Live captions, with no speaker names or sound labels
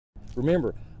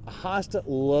Remember, a hosta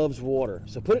loves water,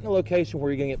 so put it in a location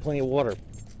where you're gonna get plenty of water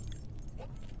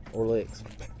or licks.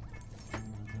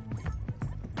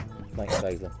 Thanks,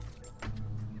 Paisley.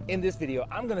 In this video,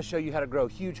 I'm gonna show you how to grow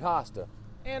huge hosta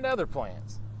and other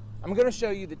plants. I'm gonna show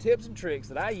you the tips and tricks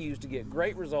that I use to get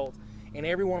great results in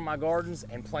every one of my gardens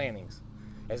and plantings.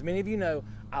 As many of you know,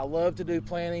 I love to do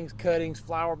plantings, cuttings,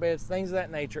 flower beds, things of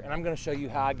that nature, and I'm gonna show you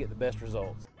how I get the best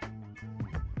results.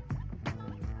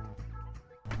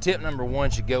 Tip number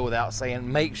one should go without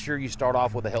saying, make sure you start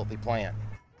off with a healthy plant.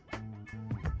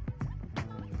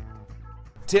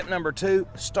 Tip number two,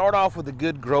 start off with a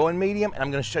good growing medium, and I'm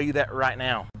gonna show you that right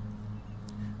now.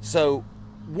 So,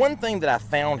 one thing that I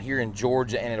found here in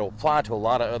Georgia, and it'll apply to a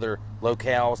lot of other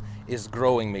locales, is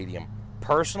growing medium.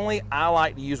 Personally, I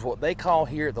like to use what they call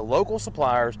here at the local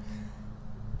suppliers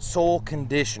soil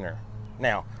conditioner.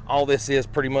 Now, all this is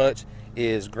pretty much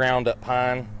is ground up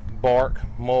pine, bark,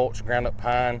 mulch, ground up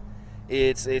pine.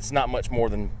 It's not much more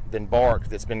than bark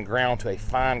that's been ground to a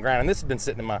fine grind, and this has been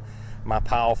sitting in my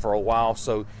pile for a while,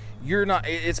 so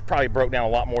it's probably broke down a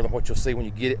lot more than what you'll see when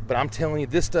you get it, but I'm telling you,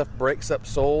 this stuff breaks up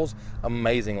soils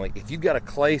amazingly. If you've got a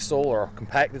clay soil or a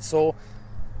compacted soil,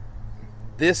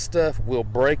 this stuff will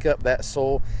break up that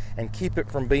soil and keep it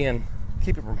from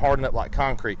hardening up like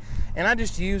concrete. And I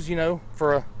just use,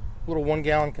 for a little 1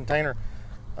 gallon container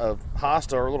of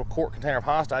hosta, or a little quart container of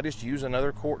hosta, I just use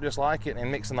another quart just like it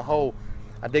and mix in the hole.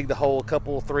 I dig the hole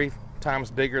three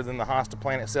times bigger than the hosta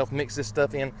plant itself, mix this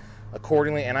stuff in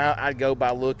accordingly, and I go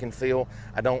by look and feel.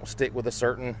 I don't stick with a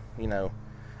certain,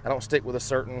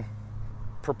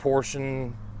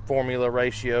 proportion, formula,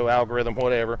 ratio, algorithm,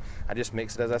 whatever. I just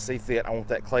mix it as I see fit. I want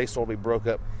that clay soil to be broke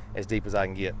up as deep as I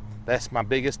can get. That's my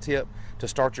biggest tip to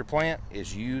start your plant,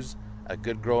 is use a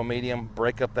good growing medium,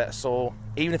 break up that soil.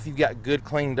 Even if you've got good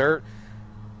clean dirt,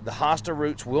 the hosta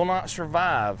roots will not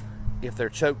survive if they're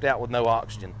choked out with no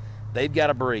oxygen. They've got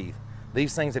to breathe.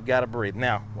 These things have got to breathe.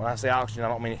 Now, when I say oxygen, I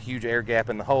don't mean a huge air gap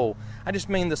in the hole. I just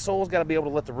mean the soil's got to be able to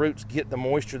let the roots get the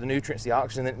moisture, the nutrients, the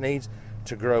oxygen that it needs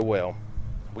to grow well.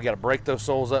 We got to break those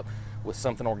soils up with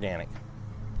something organic.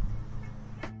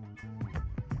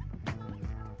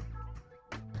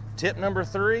 Tip number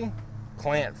three,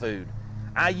 plant food.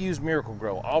 I use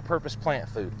Miracle-Gro, all-purpose plant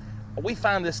food. We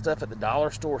find this stuff at the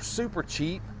dollar store super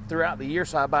cheap throughout the year,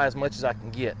 so I buy as much as I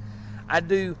can get. I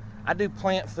do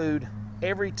plant food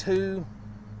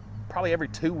probably every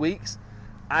 2 weeks.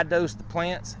 I dose the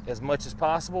plants as much as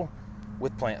possible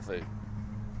with plant food.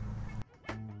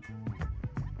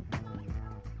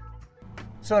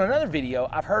 So in another video,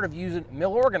 I've heard of using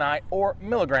Milorganite or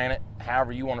Milligranite,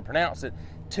 however you want to pronounce it,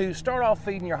 to start off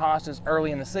feeding your hostas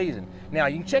early in the season. Now,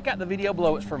 you can check out the video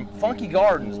below. It's from Funky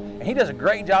Gardens, and he does a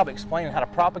great job explaining how to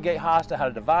propagate hosta, how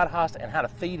to divide hosta, and how to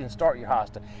feed and start your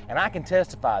hosta. And I can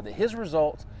testify that his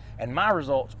results and my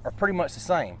results are pretty much the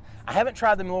same. I haven't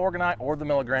tried the Milorganite or the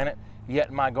Milligranite yet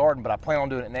in my garden, but I plan on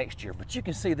doing it next year. But you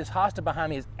can see this hosta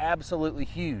behind me is absolutely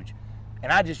huge.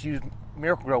 And I just use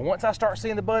Miracle-Gro. Once I start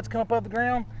seeing the buds come up off the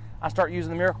ground, I start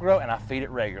using the Miracle-Gro and I feed it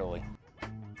regularly.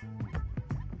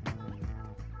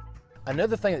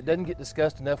 Another thing that doesn't get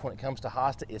discussed enough when it comes to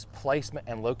hosta is placement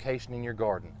and location in your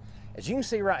garden. As you can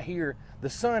see right here, the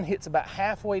sun hits about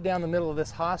halfway down the middle of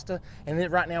this hosta, and then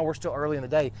right now we're still early in the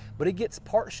day, but it gets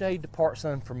part shade to part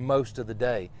sun for most of the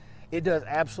day. It does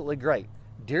absolutely great.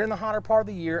 During the hotter part of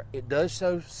the year, it does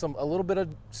show a little bit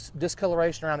of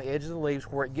discoloration around the edges of the leaves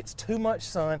where it gets too much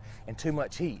sun and too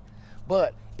much heat.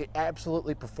 But it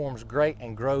absolutely performs great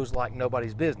and grows like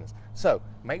nobody's business. So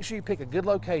make sure you pick a good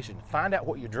location, find out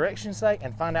what your directions say,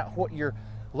 and find out what your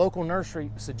local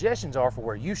nursery suggestions are for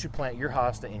where you should plant your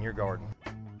hosta in your garden.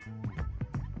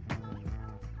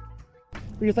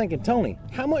 You're thinking, Tony,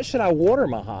 how much should I water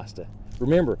my hosta?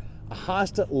 Remember, a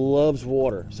hosta loves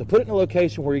water, so put it in a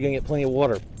location where you're going to get plenty of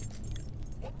water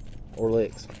or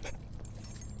licks.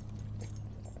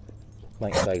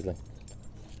 Thanks, Paisley.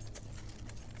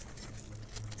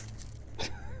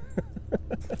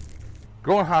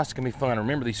 Growing hosta can be fun.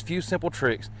 Remember these few simple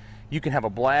tricks. You can have a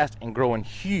blast and growing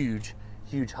huge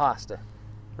hosta.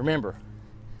 Remember,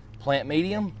 plant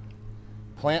medium,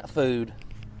 plant food,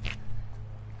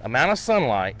 amount of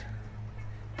sunlight,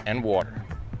 and water.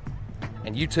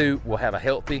 And you too will have a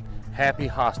healthy, happy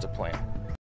hosta plant.